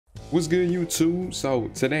What's good, YouTube? So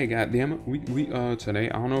today, goddammit, we today,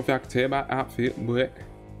 I don't know if y'all can tell by outfit, but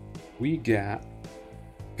we got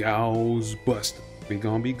Ghostbuster. We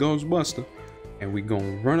gonna be Ghostbuster, and we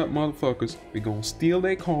gonna run up motherfuckers. We gonna steal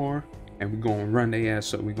their car, and we gonna run their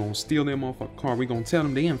ass up. We gonna steal their motherfucking car. We gonna tell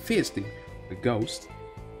them they infested the ghost,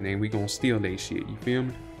 and then we gonna steal their shit. You feel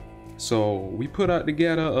me? So we put out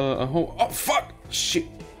together a whole. Oh fuck! Shit!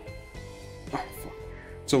 Oh fuck!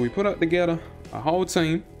 So we put out together a whole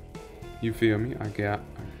team. You feel me? I got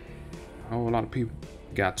a whole lot of people.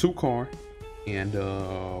 Got 2 cars, and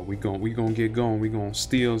we gonna get going. We gonna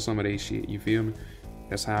steal some of their shit. You feel me?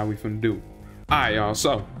 That's how we finna do. All right, y'all.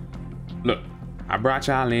 So look, I brought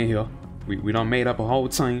y'all in here. We done made up a whole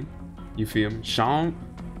team. You feel me? Sean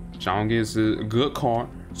gets a good car.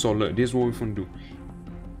 So look, this is what we finna do.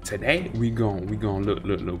 Today we gonna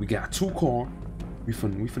look. We got 2 cars. We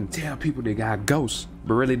finna tell people they got ghosts,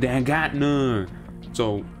 but really they ain't got none.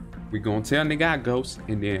 So we gonna tell them they got ghosts,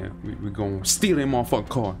 and then we gonna steal their motherfucking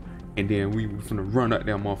car, and then we finna run up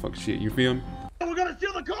that motherfucking shit. You feel me? We're gonna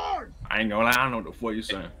steal the cars! I ain't gonna lie, I don't know what the fuck you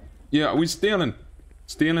saying. Yeah, we stealing.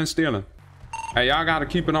 Hey, y'all gotta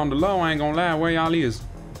keep it on the low. I ain't gonna lie, where y'all is?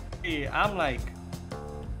 Yeah, I'm like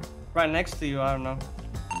right next to you. I don't know.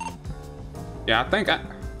 Yeah, I think I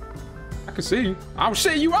can see you. Oh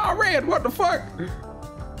shit, you all red. What the fuck?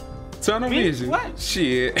 Tunnel vision. What?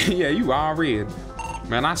 Shit. Yeah, you all red.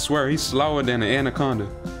 Man, I swear he's slower than an anaconda.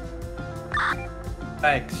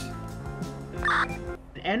 Thanks.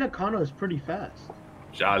 The anaconda is pretty fast.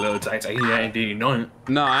 Y'all little tight, he ain't did nothing.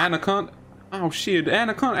 Nah, anaconda. Oh shit, the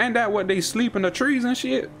anaconda, ain't that what they sleep in the trees and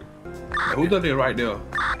shit? Who did it right there?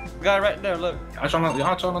 Guy right there, look. Y'all trying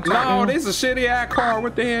to No, this is a shitty ass car.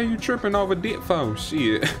 What the hell you tripping over dick for?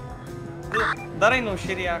 Shit. That ain't no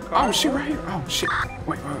shitty ass car. Oh shit, right here. Oh shit.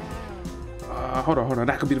 Wait. Hold on.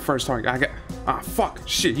 That could be the first target. I got. Fuck.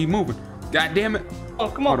 Shit, he moving. God damn it. Oh,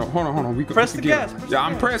 come on. Hold on. We press can the gas. Yeah,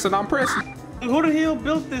 I'm pressing. Who the hell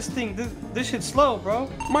built this thing? This shit's slow, bro.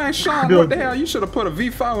 Man, Sean, what the hell? You should have put a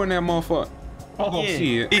V4 in that motherfucker. Oh Yeah.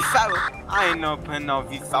 shit. V4? I ain't no putting no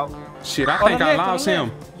V4. Shit, I think I lost him.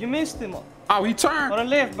 Left. You missed him. Oh, he turned. On the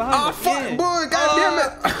left, behind Oh us. fuck, Yeah. boy, goddamn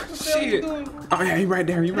it. Shit. Oh yeah, he right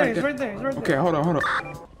there. He's right there. Okay, hold on.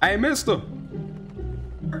 Hey, mister.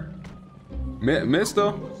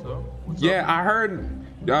 Mister. Yeah, I heard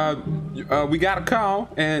we got a call,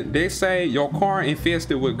 and they say your car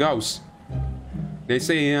infested with ghosts. They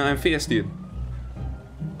say infested.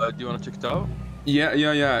 Do you want to check it out?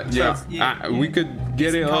 Yeah. We could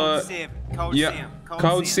get it.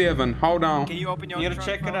 Code 7. Hold on. Can you open your You gotta trunk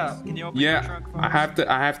check it out. Can you open your trunk I have to.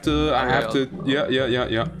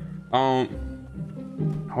 Yeah.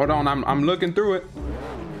 Hold on. I'm looking through it.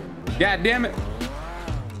 God damn it.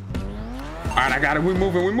 All right, I got it. We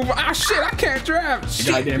moving. Ah, shit, I can't drive. Shit.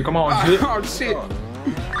 Goddamn, come on, Oh, shit.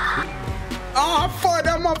 Oh, fuck,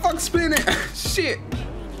 that motherfucker spinning. Shit.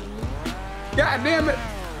 God damn it.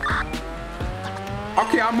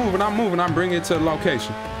 Okay, I'm moving. I'm bringing it to the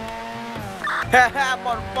location.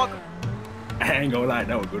 Motherfucker. I ain't gonna lie,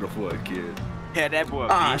 that was good for a kid. Yeah, that boy.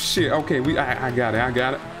 Ah, shit. Okay, I got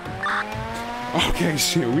it. Okay,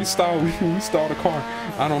 shit. We stalled the car.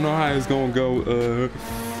 I don't know how it's gonna go.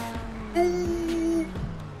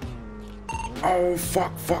 Oh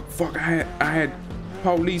fuck! I had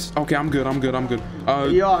police. Okay, I'm good.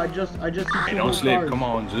 Yeah, I just Hey, don't slip. cars. Come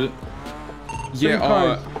on, Zip.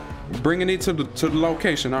 Yeah. Bringing it to the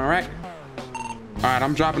location. All right. All right.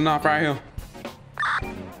 I'm dropping off right here.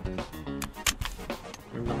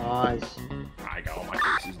 Nice. I got all my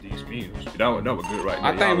cases, these meals. That was good right there.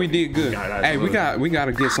 I think we did good. Yeah, Hey, good. we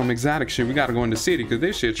gotta get some exotic shit. We gotta go in the city because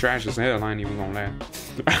this shit trash as hell. I ain't even gonna lie.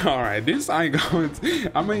 All right, this I ain't going.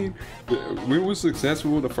 I mean, we were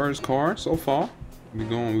successful with the first car so far. We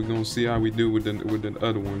gonna see how we do with the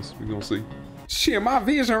other ones. We gonna see. Shit, my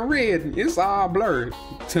vision red. It's all blurred.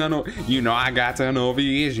 Tunnel. You know I got tunnel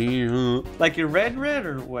vision. Like you're red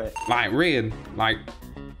or what? Like red. Like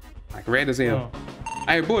red as hell. Oh.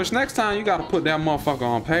 Hey, Bush, next time you gotta put that motherfucker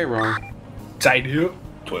on payroll. Tight here.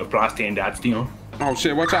 12 plus 10 dots still. Oh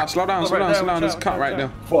shit, watch out. Slow down. There's a cop right there.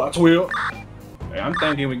 412. Hey, I'm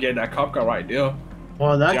thinking we get that cop car right there.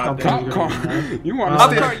 Well, that Yeah, Cop car. You want to Cop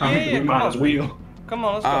steal? car, yeah. We might as well. Come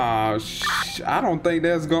on, let's go. I don't think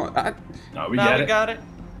that's going. No, we Now got we it. got it.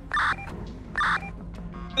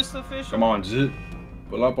 Mr. Official. Come on, Zip.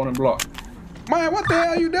 Pull up on the block. Man, what the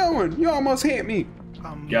hell you doing? You almost hit me.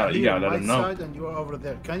 You gotta let him know. And you're over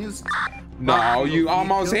there. Can you? No, you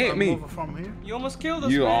almost hit me. From here? You almost killed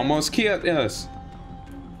us, You man. almost killed us.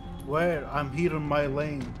 Where? I'm here in my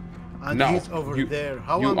lane, and No, he's over you- there.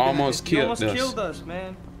 How you I'm gonna almost get- You killed almost us. killed us,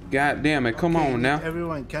 man. God damn it! Come on now.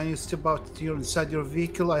 Everyone, can you step out here inside your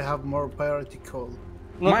vehicle? I have more priority call.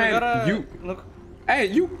 Look, Man, we gotta you- look. Hey,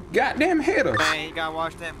 you goddamn hit us. Man, you gotta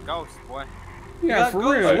watch them ghosts, boy. Yeah, got for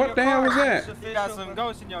ghosts real. in What your the hell car. was that? It's You got official, some man.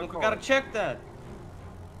 ghosts in your Look, we car. gotta check that.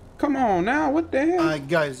 Come on now. What the hell?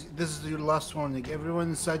 Guys, this is your last warning. Everyone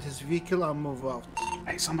inside his vehicle and move out.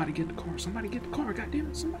 Hey, somebody get the car. Somebody get the car. God damn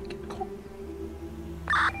it. Somebody get the car.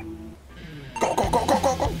 Go, go, go, go,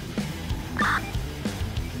 go, go.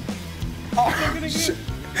 Oh, shit.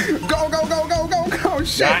 Go, go, go, go, go, go.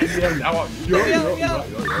 Shit. Goddamn, now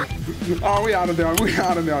Oh, we out of there. We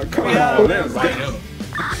out of there. Come out on. of there. Let's right go. now.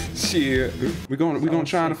 Shit. We're gonna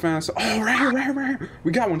try to find some. Oh, right here, right here, right here.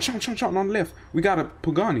 We got one. Chomp, chomp, chomp on the left. We got a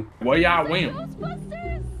Pagani. Where y'all went?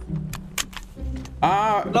 Ghostbusters!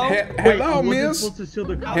 Hello, Wait, miss. wasn't supposed to steal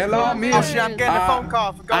the car. Hello, Oh miss. shit, I'm getting a phone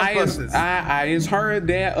call from Ghostbusters. I just heard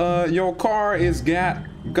that your car is got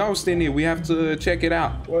ghost in it. We have to check it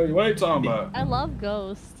out. What you talking about? I love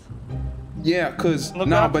ghosts. Yeah, cause Look,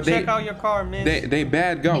 nah, out but check out your car, miss. they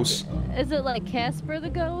bad ghosts. Is it like Casper the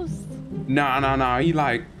ghost? Nah. He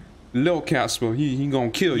like Lil Casper. He gonna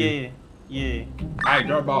kill you. Yeah. Alright,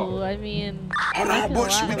 drop off. Oh, I mean. Hold on,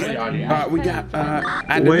 Bush. We got- we got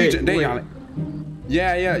at Wait, the beach. They wait. y'all.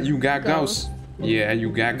 Yeah. You got ghosts. Yeah, you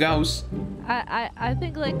got ghosts. I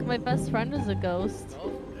think like my best friend is a ghost.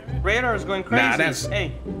 Radar is going crazy. Nah, that's-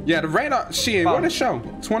 Hey, Yeah, the radar. Shit, what it show?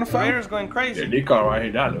 25. Radar's going Yeah, crazy. this car right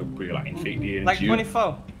here, that look pretty like infected. and Like shit.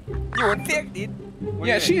 24. You infected.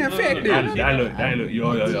 Yeah, she That infected. look,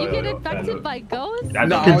 yo. Do you get that infected look- by ghosts? that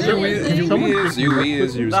No, look- you is No,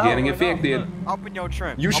 getting no, infected. no. Open your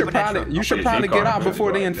trunk. You should Open that probably trunk. get out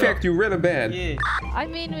before they infect you really bad. Yeah. I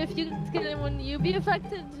mean, if you get it, wouldn't you be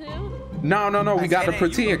affected too? No, we got to It ain't you.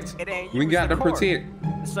 protect. It ain't you, We it's got the to car. protect.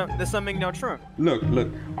 There's something in your trunk. Look.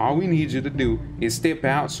 All we need you to do is step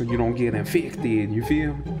out so you don't get infected. You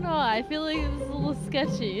feel me? No, I feel like it's a little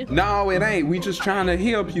sketchy. No, it ain't. We just trying to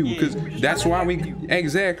help you, cause that's why we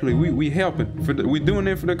exactly we helping we doing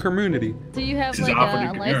it for the community. Do you have This is like all for the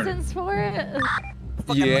a community. license for it?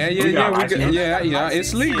 Yeah. got license. Yeah.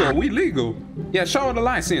 It's legal. We legal. Yeah, show her the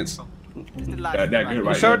license. It's the That good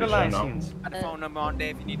right Show there. the just show license. Got the phone number on there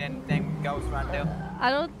if you need anything with ghosts right there. I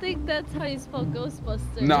don't think that's how you spell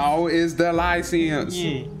Ghostbusters. No, it's the license.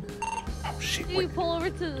 Yeah. Oh shit. Do you Wait. pull over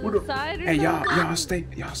to the side or Hey, something?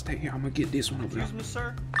 y'all stay here. I'm gonna get this one over there. Excuse me,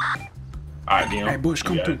 sir. Alright, then. Hey, Bush,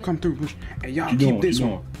 come Yeah. through, Bush. Hey, y'all Keep keep going, this keep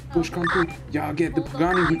one. Bush, come through. Y'all get the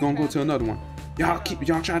Pagani. We gonna go to another one. Y'all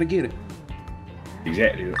try to get it.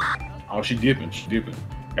 Exactly. Oh, she dipping.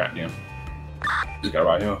 Goddamn. Just got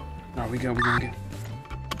right here. No, we gonna get.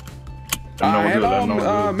 Let them know Hello,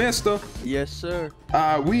 what to do. Mister. Yes, sir.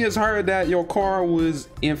 We just heard that your car was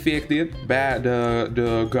infected by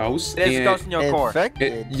the ghost. There's a and ghost in your car.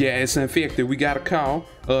 Infected. yeah, it's infected. We got a call.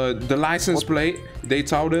 The license plate. They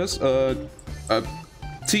told us.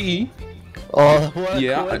 TE. Oh, what a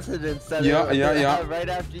Yeah, coincidence that yeah, it- yeah. Right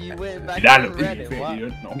after you went back That and look read pretty it. Wow.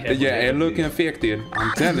 infected. Okay, Yeah, it look infected.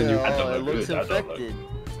 I'm telling you. That don't Oh, it look looks good. That don't look- infected.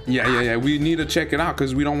 Yeah. We need to check it out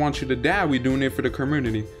because we don't want you to die. We doing it for the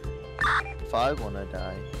community. If I wanna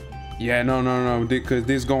die. Yeah, no, because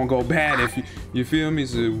this gonna go bad if you feel me.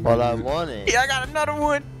 So, Well, I want it. Yeah, I got another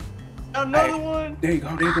one. Another one. There you go,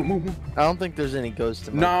 move. I don't think there's any ghosts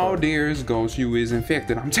in my No, car. there's ghost. You is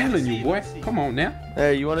infected. I'm telling you, boy. Come on now.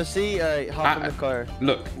 Hey, you wanna see? Alright, hop in the car.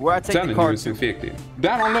 Look, Where I take telling the car you it's to? infected.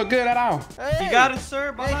 That don't look good at all. Hey, You got it,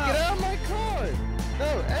 sir. Hey, get out of my car!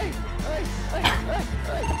 No, hey.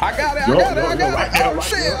 I got it. Yo, I got right it. there, Oh right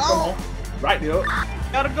shit. there. Come Oh, on. Right there.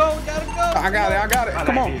 Gotta go. I got it.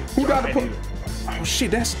 Come on. Who got the Right put? there. Oh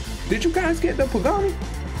shit. Did you guys get the Pagani?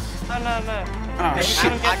 No. Oh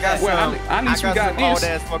shit. I got Well, some. at least we got some old this.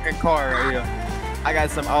 ass fucking car right here. I got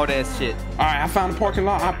some old ass shit. All right, I found the parking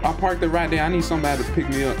lot. I parked it right there. I need somebody to pick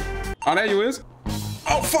me up. Oh, there you is.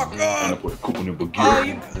 Oh fuck. I'm gonna put cool in the book. Oh,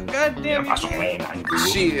 you goddamn. I saw rain. I ain't good.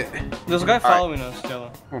 Shit. There's a guy following us,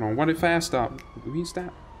 Jello. Hold on. What if I stop? Do he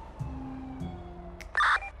stop?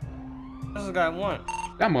 This is a guy one.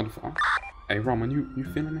 That motherfucker. Hey Roman, you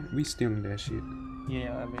feeling that? We stealing that shit.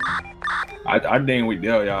 Yeah, I mean. I think we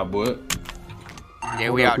there, y'all, but All right, Yeah,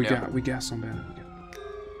 hold we up, out there. we got somebody.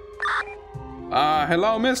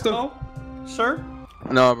 Hello, mister. Hello, sir.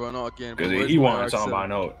 No, bro, no, again. cause Where's he my wanted something R7? I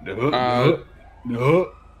know. The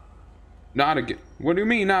hook. Not again. What do you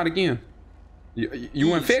mean, not again?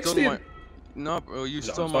 You infected? stole my- No, bro, you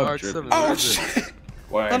stole my stop R7. tripping. Where Oh is it? shit!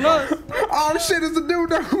 Why? No. Oh shit! It's the dude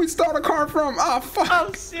that we stole the car from. Oh fuck!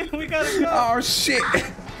 Oh shit, we gotta go. Oh shit!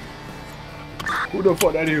 Who the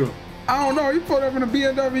fuck that is? I don't know. He put up in a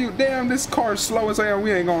BMW. Damn, this car's slow as hell.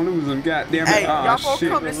 We ain't gonna lose him. Goddamn it. Hey, y'all Oh, gonna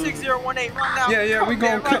shit. come to 6018 right now? Yeah, we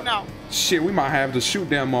gonna right come. now. Shit, we might have to shoot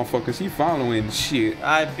them motherfuckers. He following shit.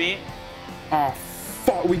 I bet. Oh,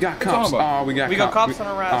 fuck. We got cops. Oh, we got cops on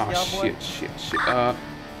our ass, y'all boy. Shit.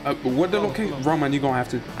 What the location? Roman, you gonna have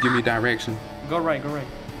to give me direction. Go right.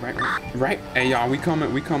 Right. Hey, y'all, we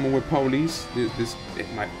coming with police. This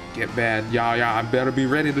it might get bad. Y'all better be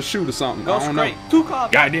ready to shoot or something. Go I don't straight. know. 2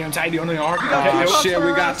 cops. Goddamn tidy on the arc. Oh shit, we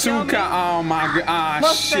got Cops 2 on cops. Oh my god. Ah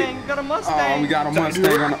Mustang. shit. Got a Mustang. Oh, we got a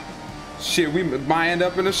Mustang on the. Shit, we might end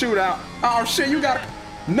up in a shootout. Oh shit, you got.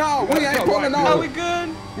 No, we ain't pulling No, over. we good.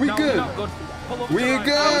 We good. We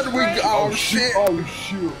good. Oh shit. Oh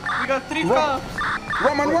shit. We got 3 cops.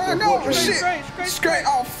 Roman, run! No shit. Straight.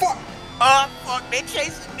 Oh fuck. Oh, fuck, they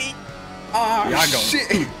chasing me. Oh Y'all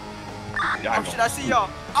shit. Oh, shit, I see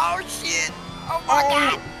y'all. Oh, shit. Oh, my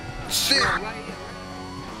God. Shit.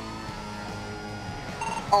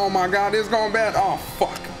 Oh my god, it's going bad. Oh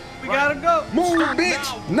fuck. We gotta go. Move,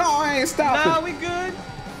 bitch. No, I ain't stopping. Nah, we good.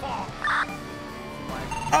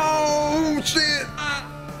 Oh shit.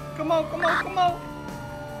 Come on.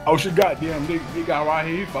 Oh shit, goddamn, they got right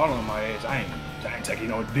here. He following my ass. I ain't taking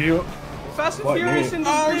no deal. Fast and Fuck, Furious in this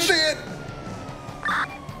Oh bitch. shit.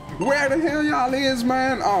 Where the hell y'all is,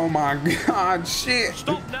 man? Oh my god, shit.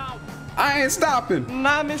 Stop now. I ain't stopping.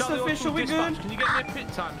 Nah, Mr. Official, we good. Can you get me a pit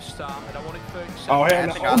time started? I want it 30 seconds. Oh I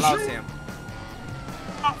hell think no. I Oh, lost shit. him.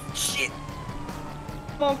 Oh, shit.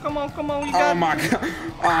 Come on. We Oh got my god.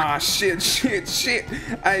 Ah shit.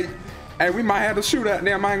 Hey, we might have to shoot at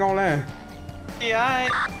them. I ain't gonna lie. Yeah,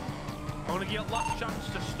 I want to get last chance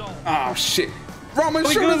to stop. Oh shit. Roman,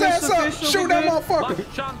 We shoot good, his ass Mr. up. Official, Shoot we that good. motherfucker.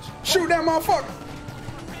 Last chance. Shoot that motherfucker.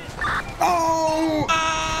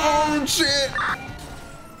 Oh shit.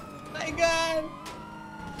 My God.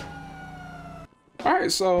 All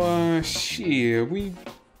right, so shit, we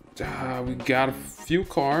got a few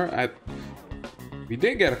cars. We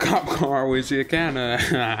did get a cop car, which it kind of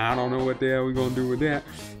I don't know what the hell we gonna do with that.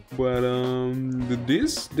 But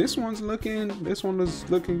this one is looking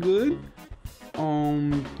good.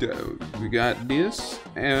 We got this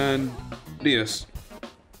and this.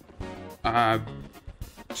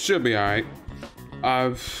 Should be alright.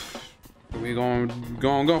 We gonna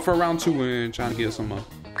go for round 2 and try to get some.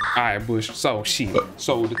 Alright, Bush. So shit.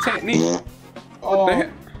 So the technique. What the hell?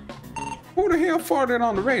 Who the hell farted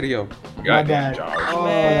on the radio? Goddamn, bad. Josh. Oh,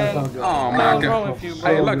 Man. that's not good. Oh my What's wrong god. with you,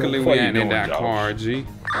 bro? Hey, luckily we What you ain't in doing, that Josh? car, G.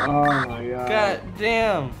 Oh my god. God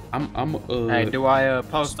damn. I'm Hey, do I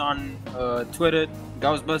post on Twitter,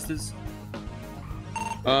 Ghostbusters?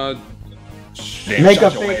 Damn, Make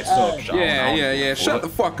shut a your fake ass up, ad. Sean. I don't yeah. give a Shut fuck. the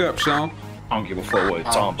fuck up, Sean. I don't give a fuck what it's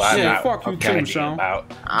talking about. shit, About fuck you I'm too, kinda Sean. About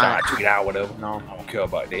trying to tweet out whatever. No. I don't care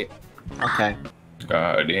about that. Okay.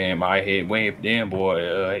 Damn, my head went damn boy.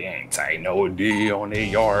 It ain't tight no deal on their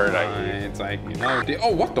yard. Like, It's like, you know,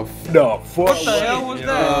 oh, what the f- the fuck? What the hell was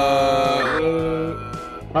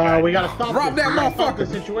that? We gotta stop Rob this. that We gotta stop motherfucker. the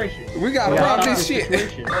situation. We gotta We rob gotta this stop shit.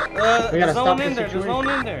 situation. There's gotta no stop one the in there. There's no one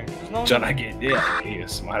in there. There's no one Trying in to there. get that.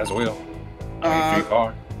 Yes, might as well. Free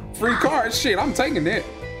car. Free card, shit, I'm taking that.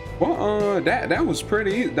 Well, that was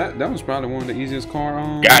pretty easy. That was probably one of the easiest car.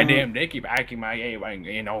 Goddamn, they keep acting my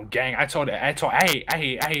you know, gang. I told, hey,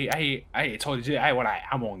 told you,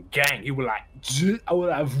 I'm on gang. He was like, I was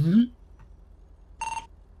like,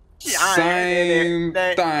 Same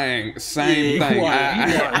thing. Same thing.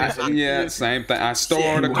 Yeah, same thing. I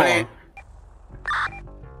stole the car.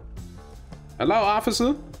 Hello,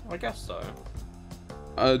 officer. I guess so.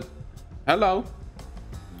 Hello.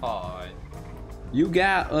 Hi. You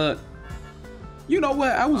got you know what?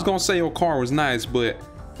 I was gonna say your car was nice, but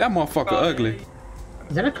that motherfucker ugly.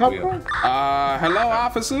 Is that a cop car? Hello,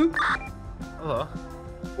 officer. Hello.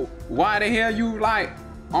 Why the hell you like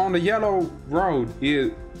on the yellow road?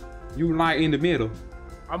 You like in the middle?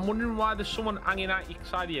 I'm wondering why there's someone hanging out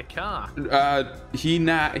inside of your car.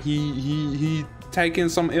 He taking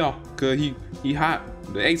some air cause he hot.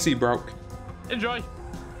 The AC broke. Enjoy.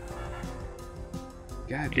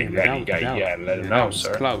 God You damn, gotta let him know,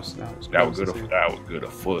 sir. Close. That was That was close. good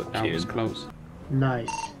a foot, That was kid. close. Nice.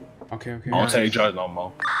 Okay. I don't tell you drugs no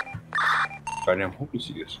more. Goddamn, hope you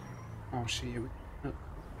see this. Oh shit.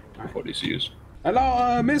 Before they see us.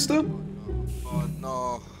 Hello, mister. Oh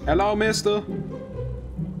no. Hello, mister.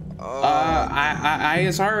 I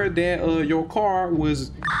just heard that your car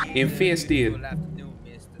was infested.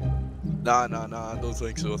 Nah, I don't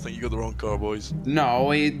think so. I think you got the wrong car, boys.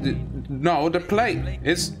 No, the plate.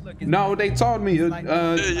 They told me. Yeah,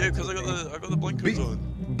 because I got the blinkers on.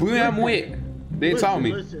 I'm wet. They told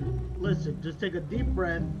me. Listen. Just take a deep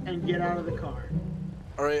breath and get out of the car.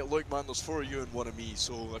 Alright, look, man, there's 4 of you and 1 of me,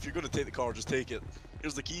 so if you're gonna take the car, just take it.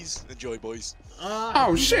 Here's the keys. Enjoy, boys.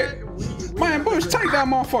 Oh shit! Man, Bush, take that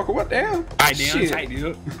motherfucker. What the hell? I Shit. damn tight,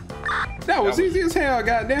 dude. That was easy as hell,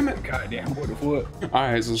 goddammit. Goddamn, what the fuck?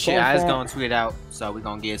 Alright, so Shit, I was far, gonna tweet out, so we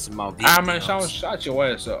gonna get some more videos. Ah, man, Sean, shut your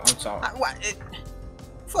ass up. I'm sorry.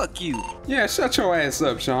 Fuck you. yeah, shut your ass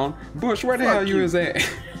up, Sean. Bush, where the Fuck hell you you. is at?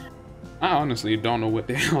 I honestly don't know what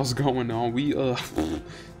the hell's going on. We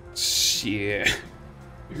shit.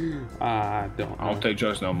 I don't know. I don't take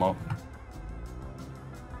drugs no more.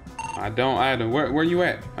 I don't either. Where you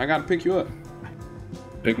at? I gotta pick you up.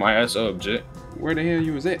 Pick my ass up, Jet. Where the hell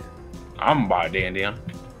you was at? I'm about there, then.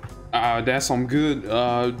 That's some good.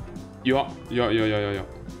 Yo. Alright,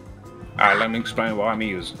 let me explain what I'm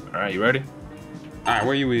is. Alright, you ready? Alright,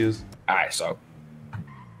 where you is? Alright, so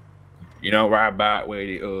you know right about where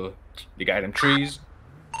they got them trees?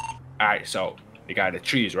 Alright, so they got the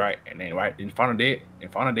trees, right? And then right in front of that,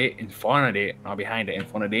 not behind it, in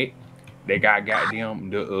front of that, they got goddamn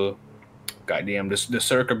the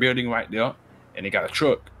circle building right there, and they got a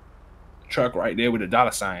truck right there with a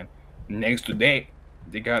dollar sign. Next to that,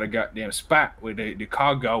 they got a goddamn spot where the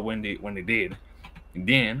car go when they did. And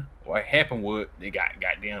then what happened was they got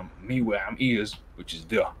goddamn me where I'm is, which is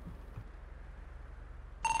there.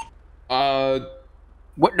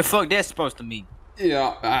 What the fuck that's supposed to mean?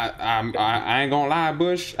 Yeah, I ain't gonna lie,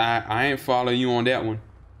 Bush. I ain't follow you on that one.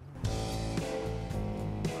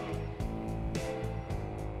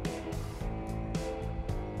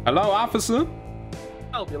 Hello, officer.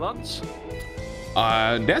 Help you, lads.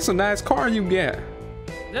 That's a nice car you got.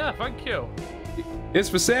 Yeah, thank you. It's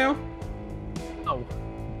for sale? Oh,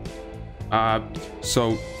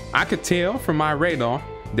 So I could tell from my radar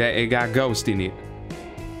that it got ghost in it.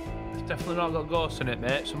 it's definitely not got ghosts in it,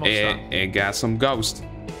 mate. So what's that? It got some ghost.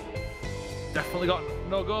 Definitely got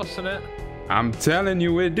no ghosts in it. I'm telling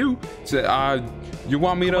you it do. So, you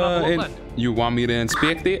want me Come on, have a look, you want me to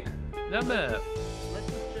inspect it? Yeah, mate.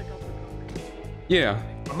 Yeah.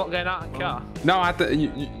 I'm not getting out of the car. No,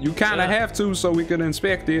 you kind of Yeah. have to so we could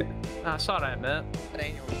inspect it. Nah, it's alright, mate.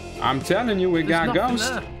 I'm telling you, it got There's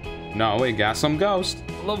ghost. nothing No, it got some ghost.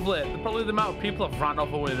 there. Lovely. Probably the amount of people have ran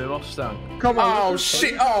over with the Mustang. Come on. Oh let's just-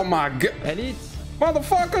 shit! Oh my god, Elite.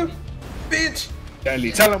 motherfucker, bitch.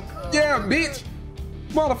 Stanley, tell him. Yeah, bitch.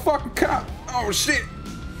 Motherfucker cop. Oh shit.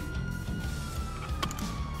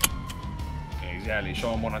 Exactly.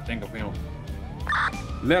 Show him what I think of him.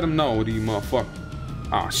 Let him know, these motherfuckers.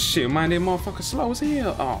 Oh shit, man, that motherfucker slow as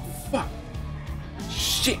hell. Oh fuck.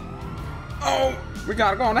 Shit. Oh, we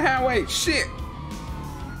gotta go on the highway. Shit.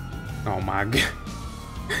 Oh my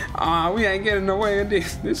god. We ain't getting away in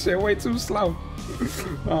this. This shit way too slow.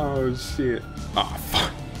 Oh shit. Oh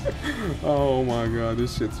fuck. Oh my god,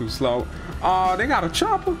 this shit too slow. Oh, they got a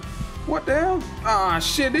chopper. What the hell? Ah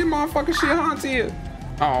shit, this motherfucking shit haunted.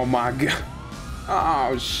 Oh my god.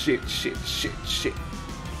 Oh shit.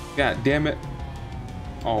 God damn it.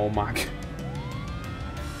 Oh my god.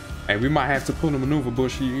 Hey, we might have to pull a maneuver,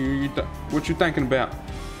 Bush. What you thinking about?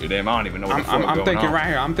 Dude, damn, I don't even know what the fuck I'm going thinking on. right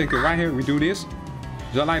here. I'm thinking right here. We do this,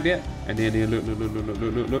 just like that, and then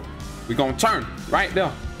look. We gonna turn right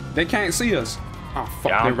there. They can't see us. Oh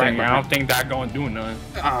fuck, Yeah, they're right I behind. don't think that gonna do nothing.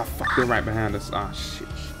 Ah fuck, they're right behind us. Ah shit.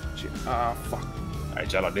 Ah fuck. Alright,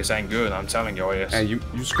 Jello, this ain't good. I'm telling your ass. Hey, you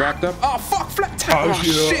scrapped up. Oh fuck, flat tire. Oh,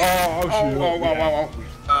 shit.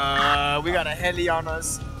 Oh. We got a heli on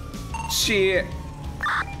us. Shit.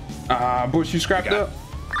 Bush, you scrapped You got-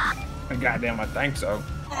 up. Goddamn, I think so.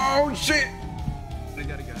 Oh shit. We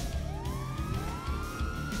got a guy.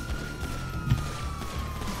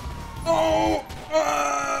 Oh.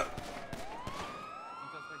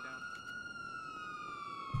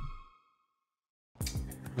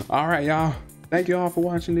 All right, y'all. Thank you all for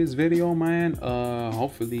watching this video, man.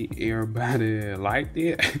 Hopefully everybody liked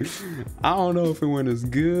it. I don't know if it went as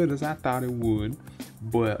good as I thought it would,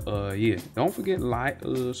 but yeah, don't forget to like,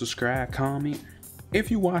 subscribe, comment. If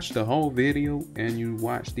you watched the whole video and you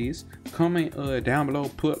watch this, comment down below,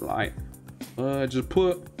 put like just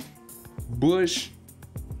put Bush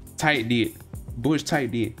tight did,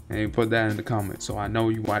 and put that in the comments so I know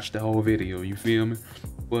you watched the whole video. You feel me?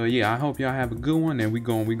 But yeah, I hope y'all have a good one, and we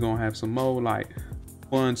gonna have some more like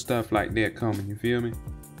fun stuff like that coming. You feel me?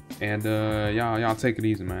 And y'all take it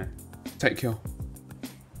easy, man. Take care.